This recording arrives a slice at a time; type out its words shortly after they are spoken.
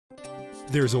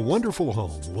There's a wonderful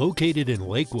home located in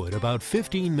Lakewood, about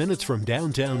 15 minutes from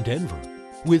downtown Denver,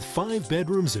 with 5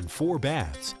 bedrooms and 4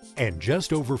 baths and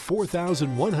just over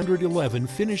 4,111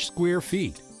 finished square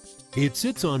feet. It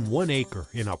sits on 1 acre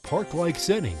in a park-like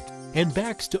setting and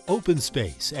backs to open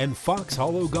space and Fox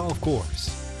Hollow Golf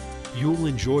Course. You'll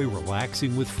enjoy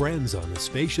relaxing with friends on the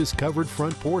spacious covered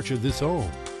front porch of this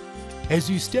home. As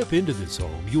you step into this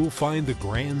home, you'll find the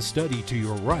grand study to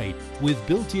your right with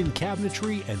built-in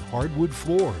cabinetry and hardwood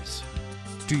floors.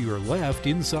 To your left,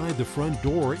 inside the front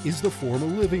door, is the formal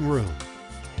living room.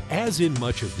 As in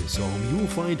much of this home, you'll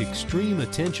find extreme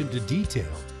attention to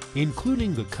detail,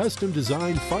 including the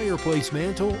custom-designed fireplace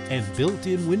mantel and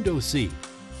built-in window seat.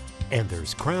 And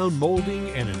there's crown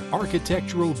molding and an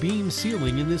architectural beam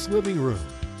ceiling in this living room.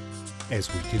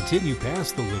 As we continue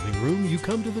past the living room, you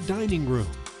come to the dining room,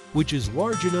 which is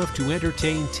large enough to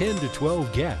entertain 10 to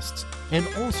 12 guests and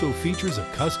also features a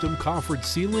custom coffered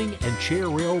ceiling and chair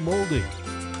rail molding.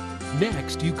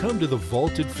 Next, you come to the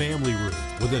vaulted family room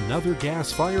with another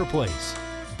gas fireplace,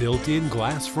 built-in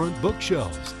glass front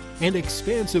bookshelves, and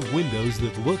expansive windows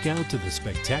that look out to the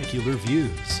spectacular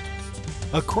views.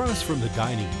 Across from the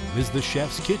dining room is the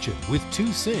chef's kitchen with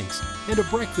 2 sinks and a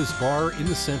breakfast bar in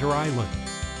the center island.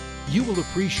 You will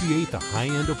appreciate the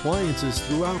high-end appliances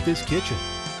throughout this kitchen,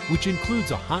 which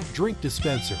includes a hot drink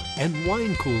dispenser and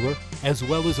wine cooler, as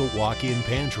well as a walk-in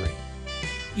pantry.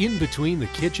 In between the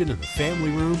kitchen and the family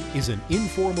room is an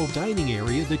informal dining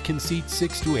area that can seat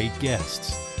 6 to 8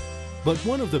 guests. But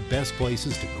one of the best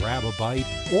places to grab a bite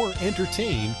or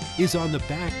entertain is on the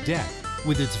back deck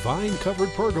with its vine-covered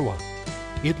pergola.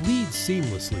 It leads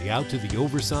seamlessly out to the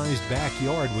oversized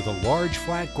backyard with a large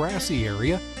flat grassy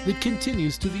area that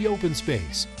continues to the open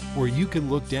space, where you can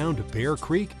look down to Bear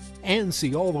Creek and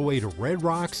see all the way to Red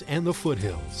Rocks and the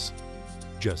foothills.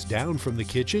 Just down from the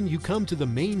kitchen, you come to the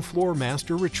main floor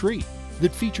master retreat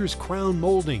that features crown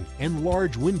molding and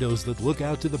large windows that look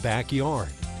out to the backyard.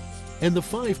 And the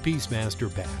 5-piece master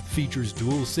bath features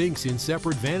dual sinks in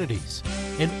separate vanities,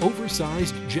 an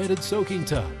oversized jetted soaking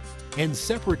tub, and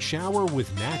separate shower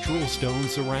with natural stone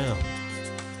surround.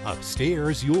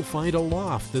 Upstairs, you'll find a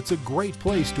loft that's a great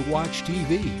place to watch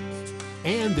TV.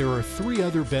 And there are 3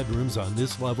 other bedrooms on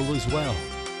this level as well.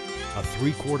 A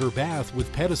 3/4 bath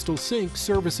with pedestal sink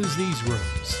services these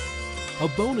rooms. A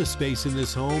bonus space in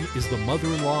this home is the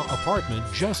mother-in-law apartment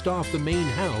just off the main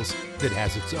house that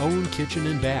has its own kitchen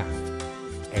and bath.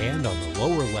 And on the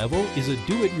lower level is a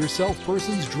do-it-yourself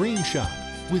person's dream shop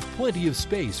with plenty of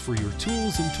space for your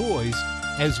tools and toys,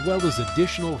 as well as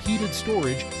additional heated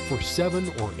storage for 7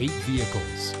 or 8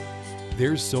 vehicles.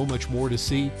 There's so much more to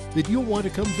see that you'll want to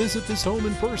come visit this home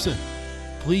in person.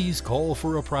 Please call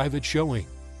for a private showing.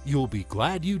 You'll be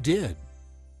glad you did.